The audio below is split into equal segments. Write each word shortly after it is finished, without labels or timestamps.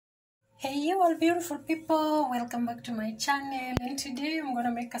Hey you all beautiful people, welcome back to my channel, and today I'm gonna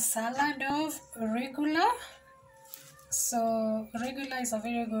make a salad of arugula. So arugula is a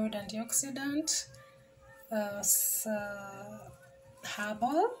very good antioxidant,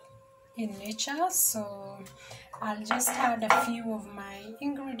 herbal in nature, so I'll just add a few of my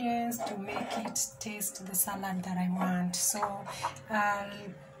ingredients to make it taste the salad that I want. So I'll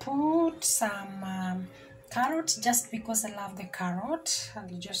put some carrot just because I love the carrot. I'll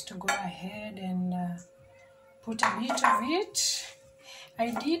just go ahead and put a bit of it. I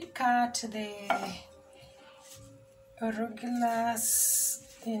did cut the arugulas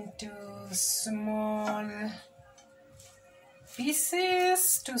into small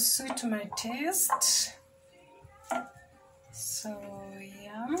pieces to suit my taste. So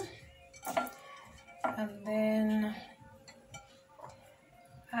yeah, and then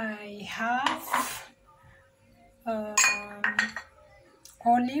I have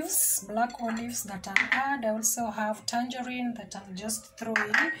olives, black olives that I'll add. I also have tangerine that I'll just throw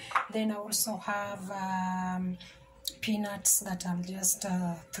in. Then I also have peanuts that I'll just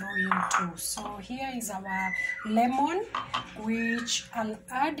throw in too. So here is our lemon, which I'll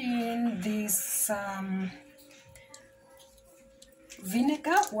add in this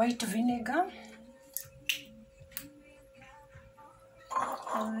vinegar, white vinegar,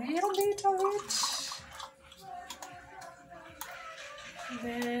 a little bit of it.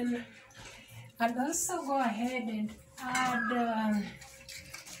 Then I'll also go ahead and add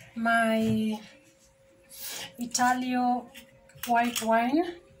my Italio white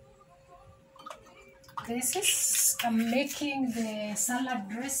wine. This is, I'm making the salad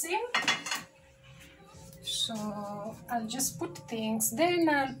dressing. So I'll just put things. Then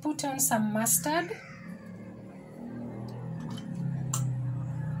I'll put on some mustard.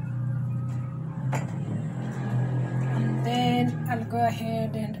 Then I'll go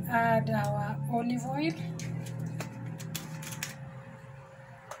ahead and add our olive oil.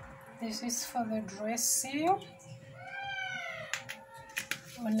 This is for the dressing.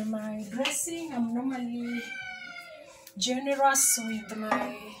 On my dressing, I'm normally generous with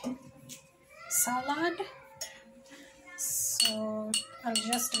my salad. So I'll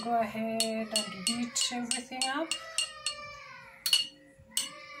just go ahead and beat everything up.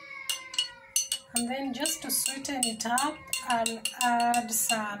 And then just to sweeten it up, I'll add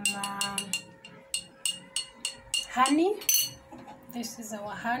some honey. This is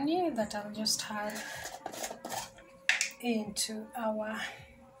our honey that I'll just add into our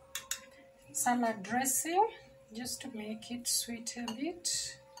salad dressing just to make it sweet a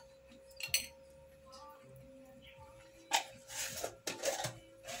bit.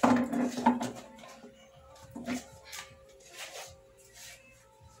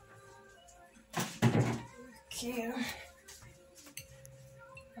 Okay,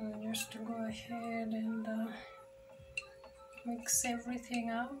 I'll just go ahead and mix everything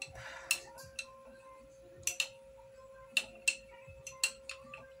up.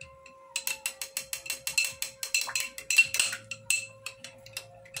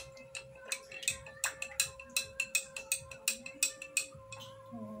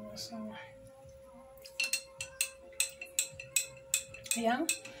 So yeah,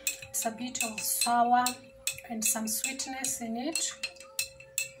 it's a bit of sour and some sweetness in it.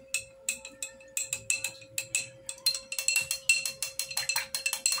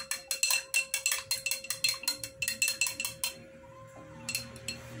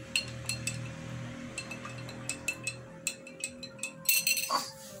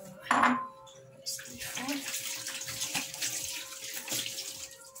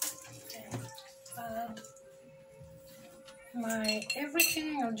 My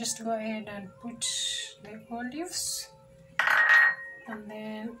everything, I'll just go ahead and put the olives, and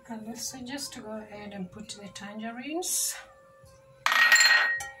then I'll also just go ahead and put the tangerines,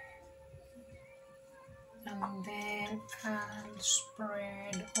 and then I'll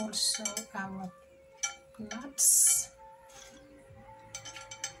spread also our nuts,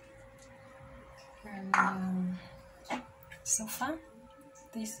 and so far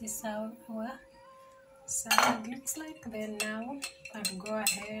this is how our salad looks like. Then now I'll go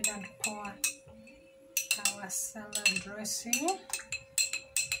ahead and pour our salad dressing.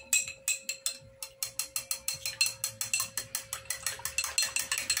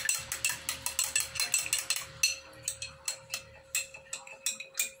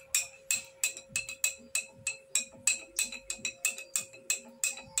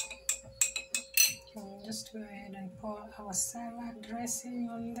 I'll just go ahead and pour our salad dressing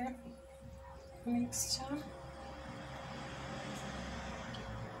on the mixture.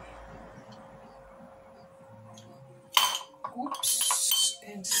 Oops,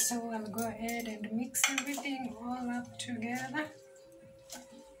 and So I'll go ahead and mix everything all up together.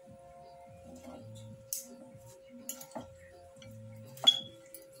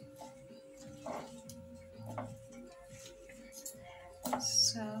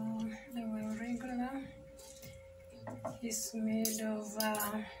 So our arugula is made of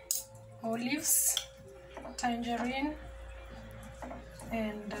olives, tangerine,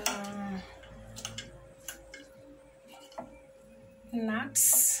 and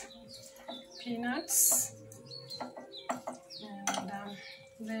nuts, peanuts, and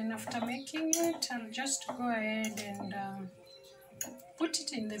then after making it, I'll just go ahead and put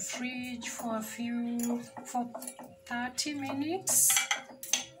it in the fridge for 30 minutes,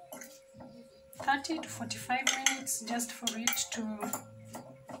 30 to 45 minutes, just for it to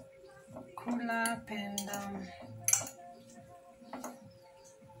cool up, and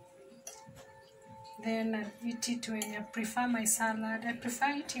then I'll eat it when I prefer my salad. I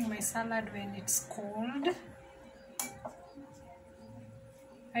prefer eating my salad when it's cold.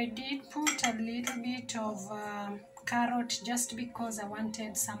 I did put a little bit of carrot just because I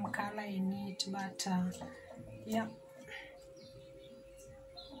wanted some color in it, but yeah,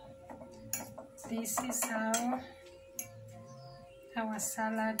 this is how our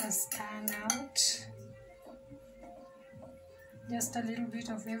salad has turned out. Just a little bit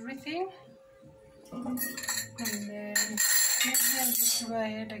of everything, and then maybe I'll just go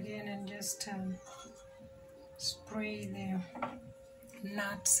ahead again and just spray the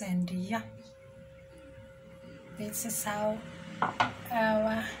nuts, and yeah, this is how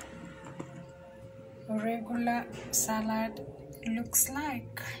our regular salad looks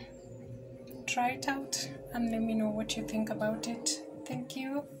like. Try it out and let me know what you think about it. Thank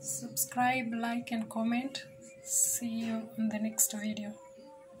you. Subscribe, like, and comment. See you in the next video.